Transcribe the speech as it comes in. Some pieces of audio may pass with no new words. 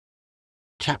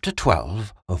Chapter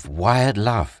 12 of Wired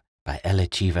Love by Ella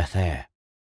Chivathere.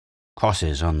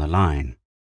 Crosses on the Line.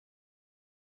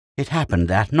 It happened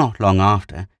that not long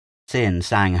after, Sin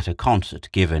sang at a concert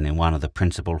given in one of the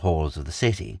principal halls of the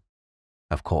city.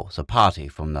 Of course, a party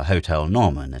from the Hotel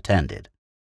Norman attended.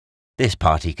 This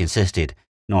party consisted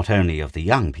not only of the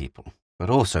young people, but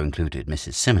also included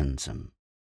Mrs. Simonson.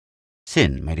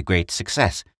 Sin made a great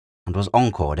success and was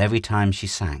encored every time she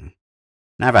sang.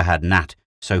 Never had Nat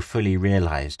so fully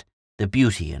realized the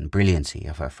beauty and brilliancy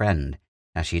of her friend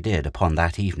as she did upon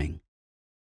that evening.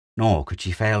 Nor could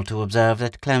she fail to observe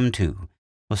that Clem, too,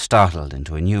 was startled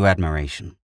into a new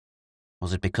admiration.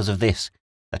 Was it because of this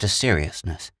that a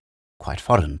seriousness, quite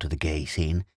foreign to the gay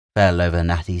scene, fell over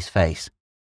Natty's face?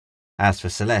 As for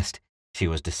Celeste, she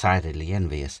was decidedly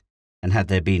envious, and had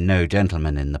there been no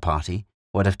gentlemen in the party,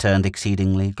 would have turned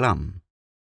exceedingly glum.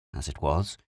 As it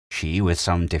was, she, with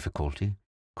some difficulty,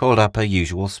 called up her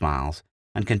usual smiles,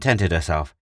 and contented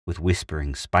herself with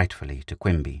whispering spitefully to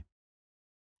Quimby.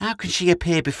 "How can she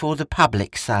appear before the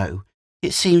public so?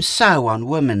 It seems so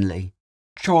unwomanly."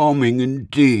 "Charming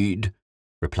indeed,"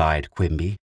 replied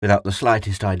Quimby, without the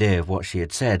slightest idea of what she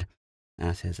had said,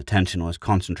 as his attention was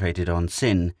concentrated on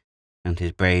Sin, and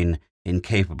his brain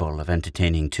incapable of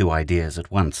entertaining two ideas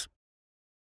at once.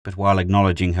 But while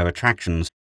acknowledging her attractions,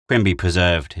 Quimby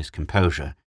preserved his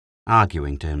composure,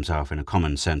 arguing to himself in a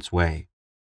common-sense way.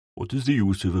 "What is the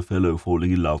use of a fellow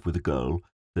falling in love with a girl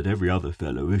that every other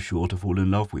fellow is sure to fall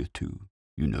in love with too,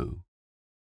 you know?"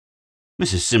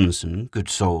 Mrs. Simonson, good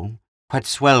soul, quite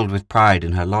swelled with pride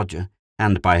in her lodger,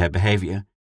 and by her behaviour,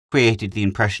 created the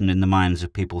impression in the minds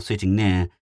of people sitting near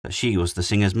that she was the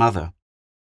singer's mother.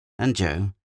 And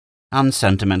Joe,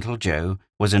 unsentimental Joe,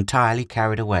 was entirely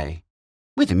carried away.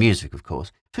 With the music, of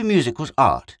course, for music was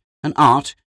art, and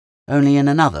art, only in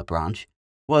another branch,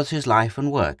 was his life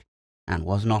and work, and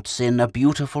was not Sin a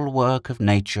beautiful work of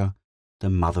nature, the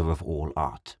mother of all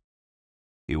art?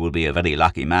 "He will be a very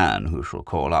lucky man who shall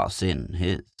call our Sin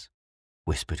his,"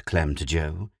 whispered Clem to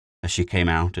Joe, as she came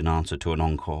out in answer to an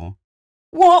encore.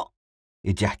 "What?"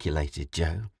 ejaculated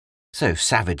Joe, so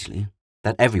savagely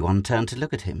that everyone turned to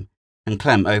look at him, and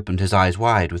Clem opened his eyes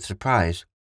wide with surprise.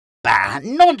 "Bah,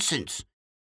 nonsense!"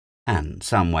 And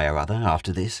some way or other,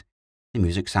 after this, the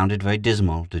music sounded very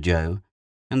dismal to Joe,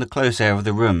 and the close air of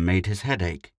the room made his head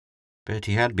ache. But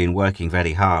he had been working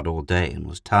very hard all day and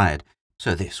was tired,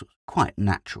 so this was quite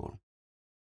natural.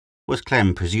 Was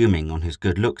Clem presuming on his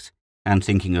good looks and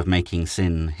thinking of making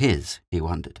Sin his, he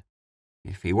wondered.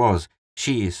 If he was,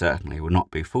 she certainly would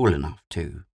not be fool enough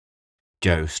to.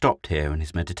 Joe stopped here in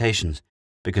his meditations,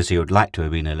 because he would like to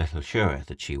have been a little surer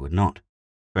that she would not.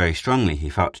 Very strongly he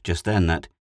felt just then that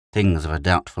things of a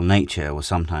doubtful nature were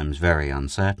sometimes very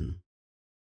uncertain.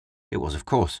 It was, of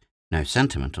course, no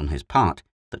sentiment on his part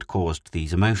that caused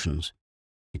these emotions.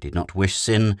 He did not wish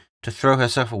Sin to throw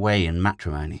herself away in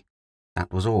matrimony.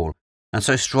 That was all, and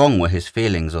so strong were his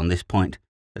feelings on this point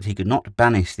that he could not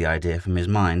banish the idea from his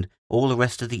mind all the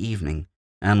rest of the evening,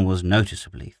 and was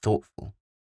noticeably thoughtful.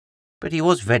 But he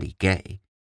was very gay,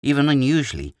 even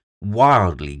unusually,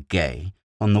 wildly gay,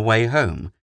 on the way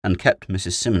home, and kept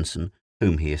Mrs. Simonson,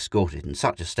 whom he escorted, in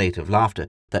such a state of laughter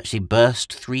that she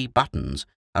burst 3 buttons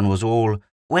and was all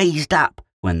 "waised up"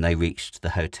 when they reached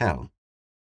the hotel.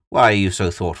 "Why are you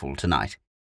so thoughtful tonight?"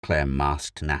 Clem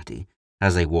asked Natty,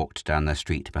 as they walked down the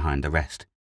street behind the rest,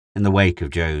 in the wake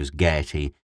of Joe's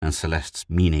gaiety and Celeste's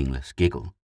meaningless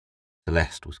giggle.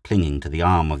 Celeste was clinging to the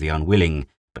arm of the unwilling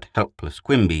but helpless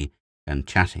Quimby and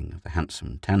chatting of the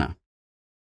handsome tenor.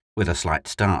 With a slight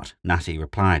start, Natty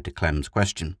replied to Clem's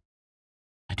question.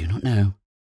 "I do not know.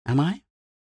 Am I?"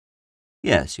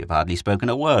 "Yes, you have hardly spoken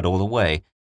a word all the way.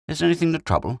 Is there anything to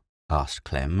trouble?" asked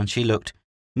Clem, and she looked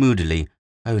moodily.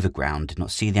 The ground did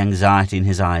not see the anxiety in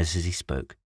his eyes as he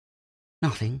spoke.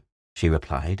 "Nothing," she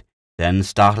replied, then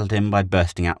startled him by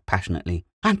bursting out passionately.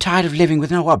 "I'm tired of living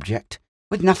with no object,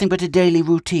 with nothing but a daily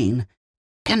routine.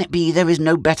 Can it be there is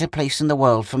no better place in the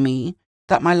world for me,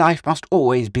 that my life must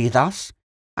always be thus?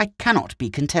 I cannot be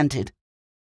contented."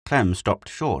 Clem stopped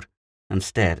short and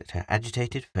stared at her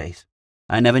agitated face.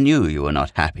 "I never knew you were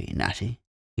not happy, Natty,"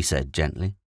 he said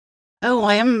gently. "Oh,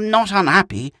 I am not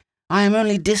unhappy. I am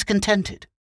only discontented,"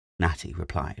 Natty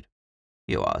replied.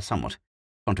 "You are somewhat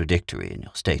contradictory in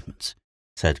your statements,"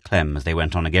 said Clem as they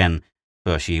went on again,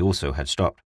 for she also had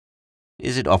stopped.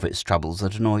 "Is it office troubles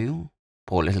that annoy you?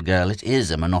 Poor little girl, it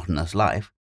is a monotonous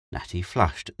life." Natty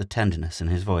flushed at the tenderness in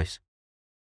his voice.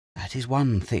 "That is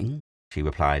one thing," she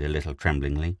replied a little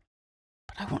tremblingly.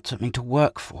 "But I want something to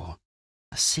work for,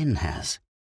 as Sin has.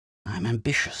 I am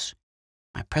ambitious.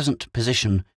 My present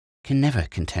position can never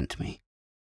content me.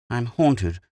 I am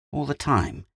haunted all the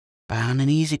time, by an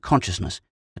uneasy consciousness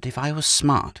that if I was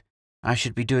smart, I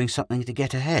should be doing something to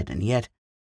get ahead, and yet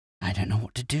I don't know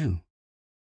what to do.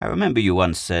 I remember you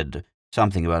once said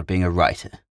something about being a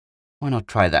writer. Why not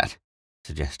try that?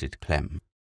 Suggested Clem.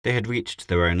 They had reached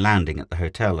their own landing at the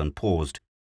hotel and paused.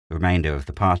 The remainder of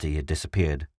the party had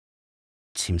disappeared.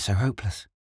 It seems so hopeless,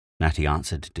 Natty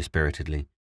answered dispiritedly.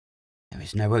 There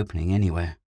is no opening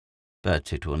anywhere.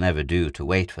 But it will never do to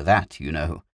wait for that, you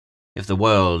know. If the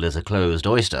world is a closed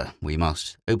oyster, we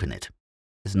must open it.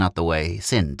 Isn't that the way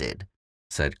sin did?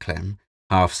 Said Clem,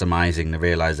 half surmising the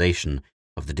realization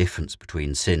of the difference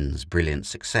between Sin's brilliant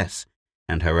success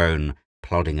and her own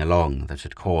plodding along that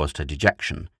had caused her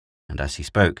dejection, and as he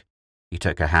spoke, he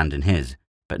took her hand in his,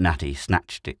 but Natty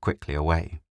snatched it quickly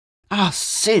away. Ah,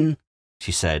 Sin,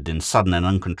 she said in sudden and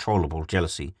uncontrollable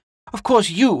jealousy. Of course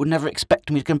you would never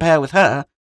expect me to compare with her.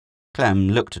 Clem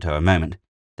looked at her a moment,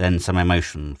 then some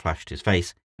emotion flushed his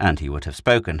face, and he would have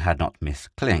spoken had not Miss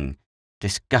Kling,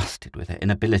 disgusted with her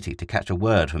inability to catch a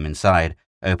word from inside,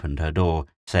 opened her door,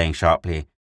 saying sharply,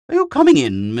 Are you coming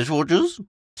in, Miss Rogers?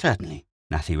 Certainly,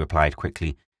 Natty replied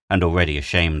quickly, and already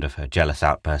ashamed of her jealous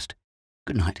outburst.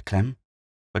 Good night, Clem.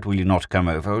 But will you not come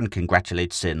over and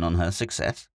congratulate Sin on her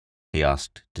success? He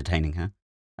asked, detaining her.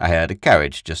 I heard a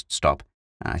carriage just stop.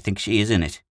 I think she is in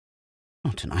it.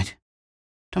 Not tonight.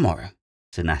 Tomorrow,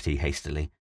 said Natty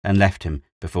hastily, and left him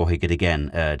before he could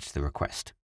again urge the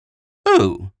request.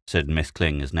 Oh, said Miss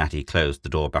Kling as Natty closed the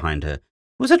door behind her.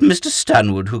 Was that Mr.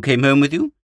 Stanwood who came home with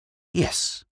you?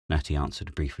 Yes, Natty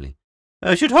answered briefly.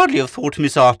 I should hardly have thought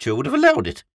Miss Archer would have allowed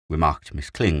it, remarked Miss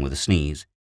Kling with a sneeze.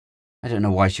 I don't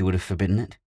know why she would have forbidden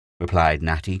it, replied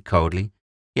Natty coldly,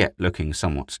 yet looking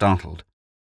somewhat startled.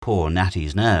 Poor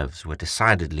Natty's nerves were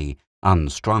decidedly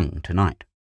unstrung tonight.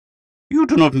 You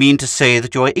do not mean to say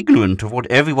that you are ignorant of what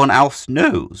everyone else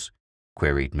knows?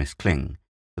 Queried Miss Kling,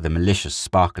 with a malicious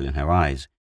sparkle in her eyes.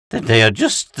 That they are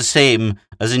just the same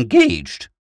as engaged?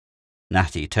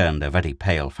 Natty turned a very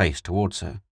pale face towards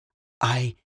her.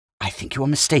 I think you are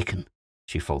mistaken,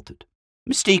 she faltered.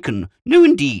 Mistaken? No,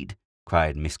 indeed,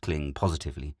 cried Miss Kling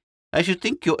positively. I should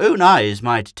think your own eyes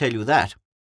might tell you that.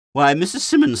 Why, Mrs.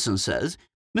 Simonson says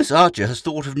Miss Archer has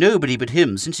thought of nobody but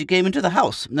him since he came into the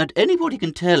house, and that anybody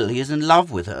can tell he is in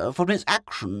love with her from his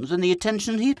actions and the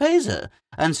attention he pays her.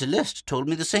 And Celeste told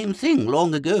me the same thing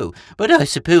long ago. But I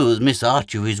suppose Miss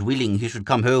Archer is willing he should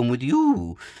come home with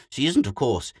you. She isn't, of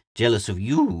course, jealous of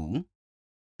you.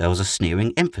 There was a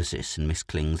sneering emphasis in Miss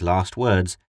Kling's last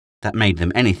words that made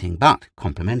them anything but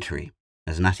complimentary,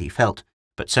 as Natty felt,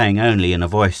 but saying only in a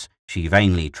voice she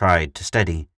vainly tried to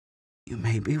steady. You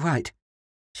may be right.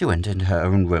 She went into her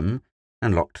own room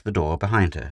and locked the door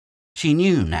behind her. She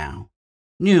knew now,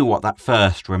 knew what that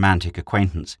first romantic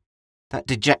acquaintance, that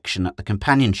dejection at the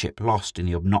companionship lost in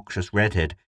the obnoxious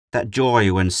redhead, that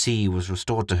joy when C was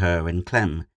restored to her in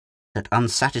Clem, that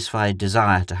unsatisfied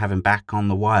desire to have him back on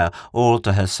the wire all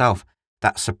to herself,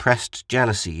 that suppressed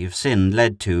jealousy of Sin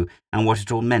led to, and what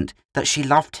it all meant, that she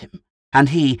loved him, and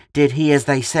did he, as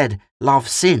they said, love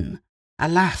Sin?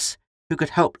 Alas, who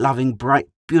could help loving bright,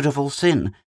 beautiful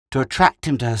Sin? To attract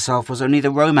him to herself was only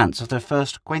the romance of their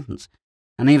first acquaintance,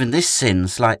 and even this Sin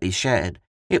slightly shared.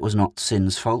 It was not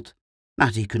Sin's fault.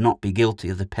 Natty could not be guilty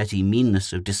of the petty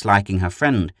meanness of disliking her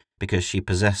friend because she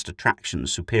possessed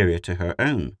attractions superior to her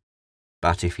own.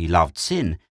 But if he loved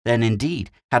Sin, then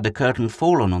indeed had the curtain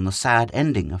fallen on the sad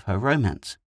ending of her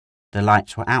romance. The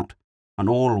lights were out, and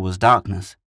all was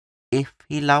darkness. If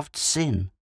he loved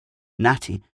Sin,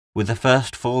 Natty, with the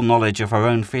first full knowledge of her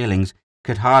own feelings,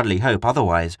 could hardly hope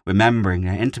otherwise, remembering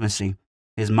their intimacy,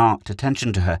 his marked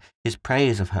attention to her, his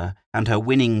praise of her, and her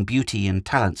winning beauty and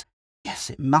talents. Yes,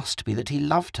 it must be that he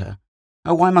loved her.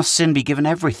 Oh, why must Sin be given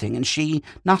everything, and she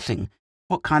nothing?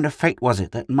 What kind of fate was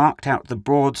it that marked out the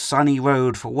broad sunny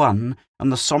road for one,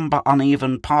 and the sombre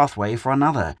uneven pathway for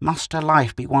another? Must her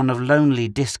life be one of lonely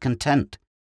discontent?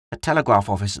 A telegraph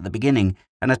office at the beginning,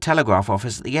 and a telegraph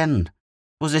office at the end.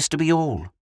 Was this to be all?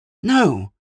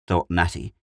 No, thought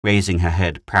Natty, raising her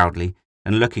head proudly,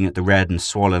 and looking at the red and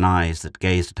swollen eyes that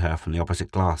gazed at her from the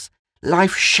opposite glass.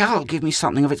 Life shall give me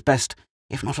something of its best,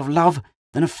 if not of love,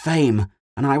 then of fame,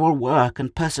 and I will work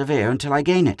and persevere until I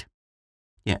gain it.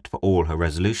 Yet, for all her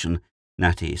resolution,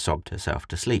 Natty sobbed herself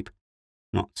to sleep.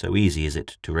 Not so easy is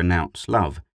it to renounce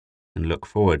love, and look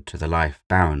forward to the life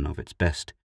barren of its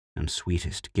best and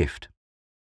sweetest gift.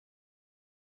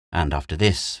 And after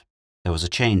this, there was a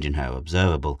change in her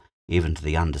observable even to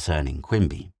the undiscerning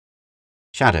Quimby.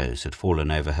 Shadows had fallen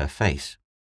over her face,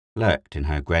 lurked in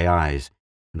her grey eyes,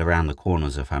 and around the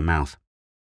corners of her mouth.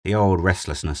 The old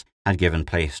restlessness had given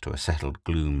place to a settled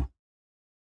gloom.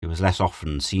 He was less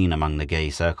often seen among the gay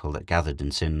circle that gathered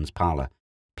in Sin's parlour,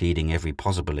 pleading every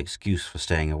possible excuse for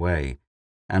staying away,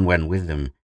 and when with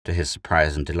them, to his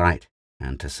surprise and delight,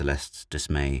 and to Celeste's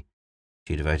dismay,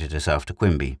 she devoted herself to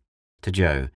Quimby, to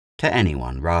Joe, to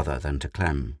anyone rather than to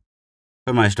Clem.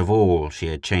 For most of all, she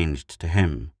had changed to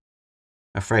him.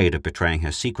 Afraid of betraying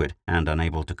her secret and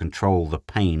unable to control the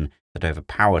pain that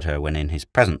overpowered her when in his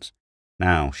presence,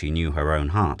 now she knew her own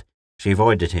heart. She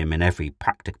avoided him in every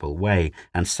practicable way,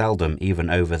 and seldom, even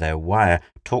over their wire,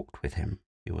 talked with him.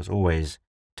 He was always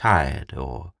tired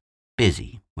or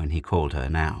busy when he called her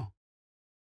now.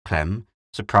 Clem,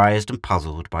 surprised and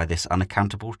puzzled by this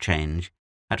unaccountable change,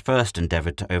 at first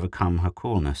endeavoured to overcome her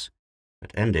coolness,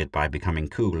 but ended by becoming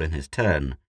cool in his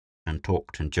turn, and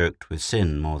talked and joked with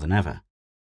Sin more than ever.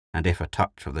 And if a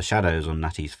touch of the shadows on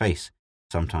Natty's face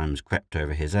sometimes crept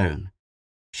over his own,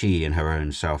 she, in her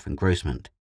own self-engrossment,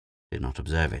 did not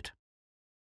observe it.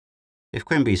 If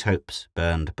Quimby's hopes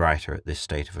burned brighter at this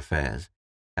state of affairs,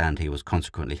 and he was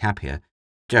consequently happier,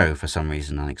 Joe, for some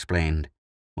reason unexplained,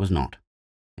 was not.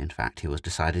 In fact, he was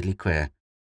decidedly queer,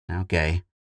 now gay,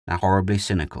 now horribly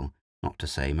cynical, not to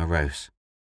say morose.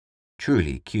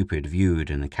 Truly, Cupid, viewed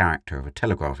in the character of a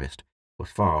telegraphist, was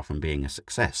far from being a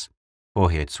success, for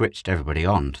he had switched everybody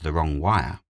on to the wrong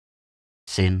wire.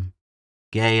 Sin,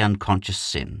 gay, unconscious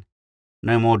Sin,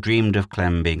 no more dreamed of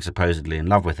Clem being supposedly in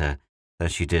love with her than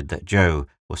she did that Joe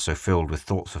was so filled with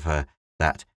thoughts of her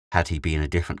that, had he been a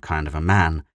different kind of a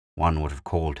man, one would have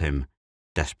called him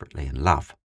desperately in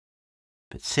love.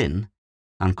 But Sin,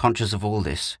 unconscious of all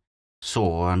this,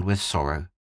 saw, and with sorrow,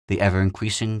 the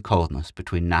ever-increasing coldness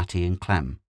between Natty and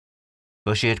Clem,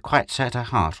 for she had quite set her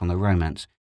heart on the romance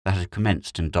that had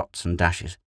commenced in dots and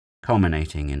dashes,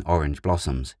 culminating in orange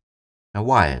blossoms, a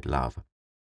wired love.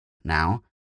 Now,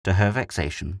 to her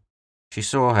vexation, she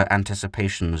saw her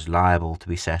anticipations liable to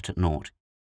be set at naught,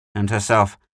 and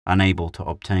herself unable to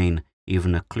obtain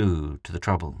even a clue to the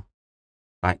trouble.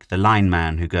 Like the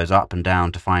lineman who goes up and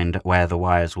down to find where the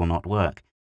wires will not work,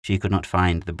 she could not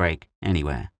find the break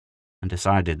anywhere, and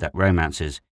decided that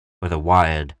romances, whether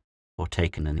wired or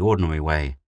taken in the ordinary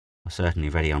way, were certainly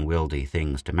very unwieldy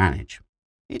things to manage.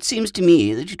 "It seems to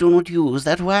me that you do not use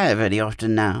that wire very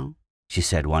often now," she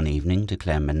said one evening to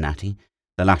Clem and Natty,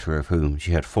 the latter of whom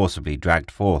she had forcibly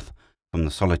dragged forth from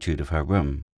the solitude of her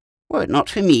room. "Were it not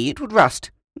for me, it would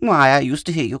rust. Why, I used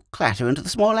to hear you clatter into the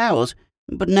small hours,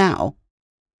 but now—"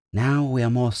 "Now we are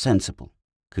more sensible,"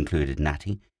 concluded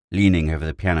Natty, leaning over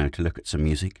the piano to look at some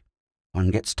music. "One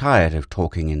gets tired of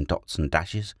talking in dots and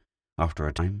dashes after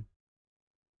a time."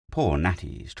 Poor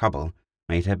Natty's trouble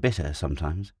made her bitter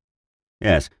sometimes.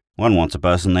 "Yes, one wants a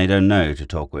person they don't know to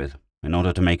talk with, in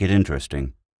order to make it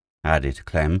interesting," added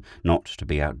Clem, not to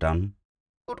be outdone.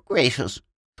 "Good gracious,"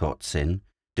 thought Sin,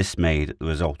 dismayed at the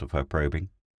result of her probing.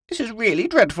 "This is really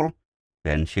dreadful."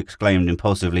 Then she exclaimed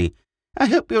impulsively, "I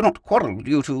hope you're not quarrelled,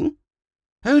 you two."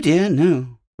 "Oh dear,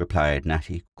 no," replied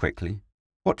Natty quickly.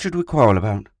 "What should we quarrel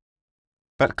about?"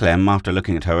 But Clem, after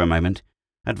looking at her a moment,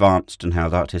 advanced and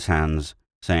held out his hands,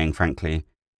 saying frankly,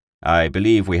 "I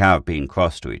believe we have been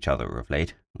cross to each other of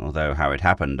late, although how it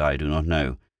happened I do not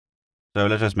know. So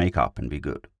let us make up and be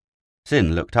good."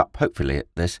 Sin looked up hopefully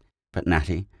at this, but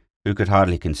Natty, who could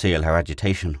hardly conceal her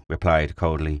agitation, replied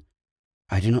coldly,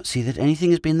 "I do not see that anything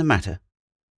has been the matter,"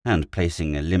 and,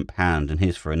 placing a limp hand in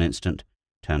his for an instant,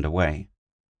 turned away.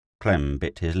 Clem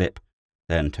bit his lip,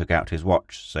 then took out his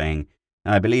watch, saying,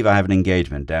 "I believe I have an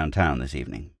engagement downtown this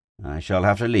evening. I shall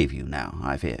have to leave you now,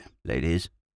 I fear, ladies."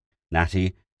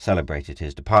 Natty celebrated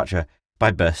his departure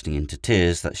by bursting into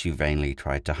tears that she vainly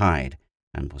tried to hide,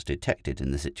 and was detected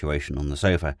in the situation on the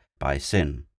sofa by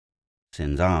Sin.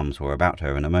 Sin's arms were about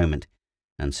her in a moment,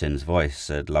 and Sin's voice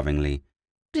said lovingly,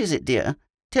 "What is it, dear?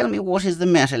 Tell me what is the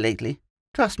matter lately.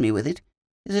 Trust me with it.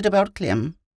 Is it about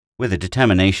Clem?" With a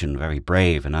determination very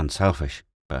brave and unselfish,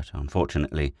 but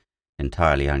unfortunately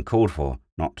entirely uncalled for,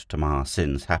 not to mar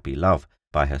Sin's happy love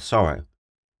by her sorrow,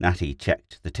 Natty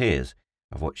checked the tears,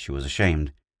 of which she was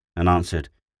ashamed, and answered,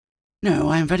 "No,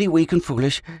 I am very weak and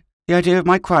foolish. The idea of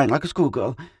my crying like a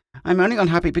schoolgirl. I'm only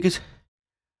unhappy because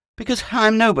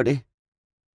I'm nobody."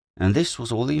 And this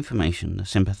was all the information the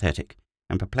sympathetic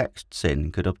and perplexed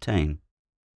Sin could obtain.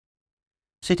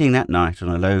 Sitting that night on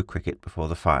a low cricket before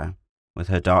the fire, with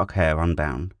her dark hair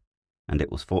unbound, and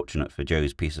it was fortunate for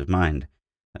Joe's peace of mind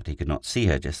that he could not see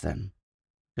her just then,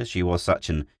 because she was such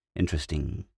an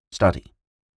interesting study,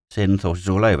 Sin thought it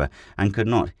all over, and could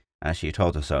not, as she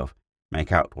told herself,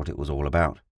 make out what it was all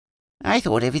about. "I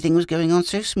thought everything was going on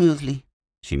so smoothly,"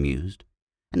 she mused,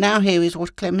 "and now here is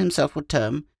what Clem himself would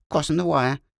term crossing the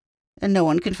wire, and no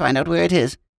one can find out where it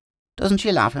is. Doesn't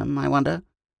she love him, I wonder?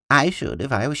 I should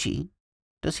if I were she.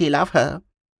 Does he love her?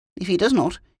 If he does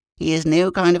not, he is no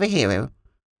kind of a hero.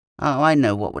 Oh, I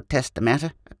know what would test the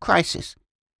matter. A crisis.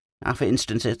 Now, for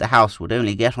instance, if the house would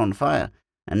only get on fire,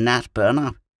 and Nat burn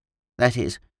up. That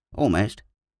is, almost.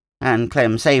 And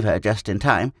Clem save her just in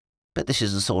time. But this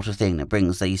is the sort of thing that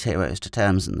brings these heroes to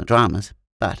terms in the dramas.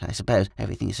 But I suppose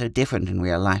everything is so different in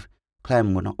real life.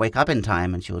 Clem would not wake up in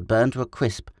time, and she would burn to a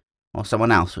crisp. Or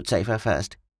someone else would save her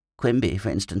first. Quimby, for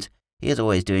instance. He is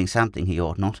always doing something he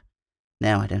ought not.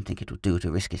 No, I don't think it would do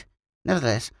to risk it.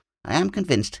 Nevertheless, I am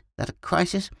convinced that a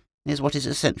crisis is what is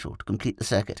essential to complete the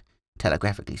circuit,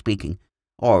 telegraphically speaking,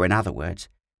 or, in other words,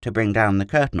 to bring down the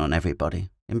curtain on everybody,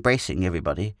 embracing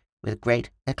everybody with great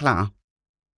eclat.